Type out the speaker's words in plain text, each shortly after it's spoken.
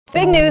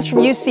Big news from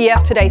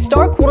UCF today.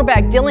 Star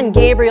quarterback Dillon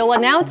Gabriel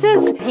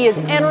announces he is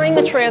entering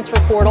the transfer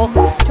portal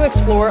to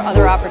explore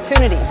other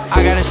opportunities.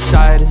 I got a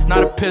shot, it's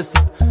not a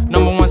pistol.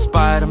 #1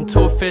 spot, I'm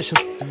too official.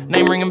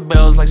 Name ringing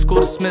bells like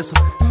school dismissal.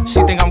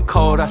 She think I'm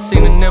cold, I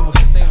seen the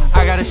nibbles.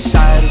 I got a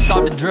shot, it's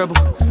off the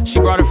dribble. She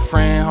brought a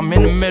friend, I'm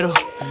in the middle.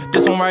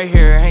 This one right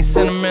here ain't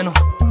sentimental,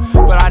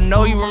 but I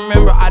know you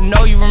remember,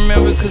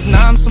 cause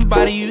now I'm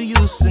somebody you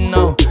used to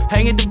know.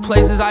 Hanging to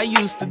places I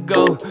used to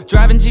go.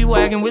 Driving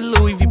G-Wagon with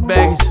Louis V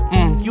baggage.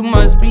 You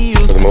must be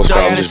used to. For the most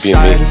part, I'm just being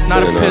me. It's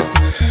not a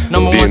pistol.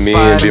 Being me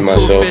and being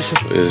myself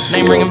is,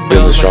 been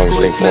the strongest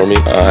thing for me.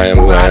 I am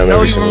who I am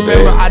every single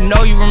day. I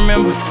know you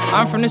remember.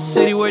 I'm from the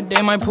city where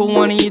they might put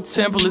one in your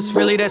temple. It's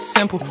really that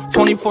simple.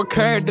 24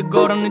 karat to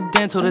gold on the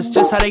dental. That's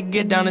just how they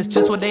get down, it's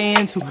just what they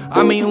into.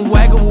 I'm eating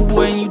Wagyu with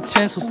wooden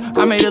utensils.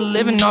 I made a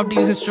living off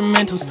these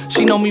instrumentals.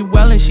 She know me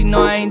well and she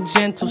know I ain't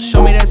gentle.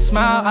 Show me that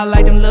smile, I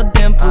like them little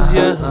dimples,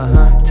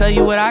 yeah. Tell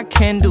you what I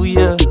can do,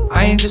 yeah.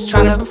 I ain't just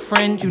tryna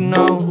befriend you,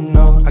 no.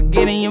 I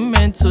get in your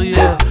mental,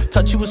 yeah.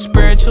 Touch you with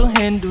spiritual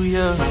Hindu,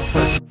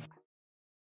 yeah.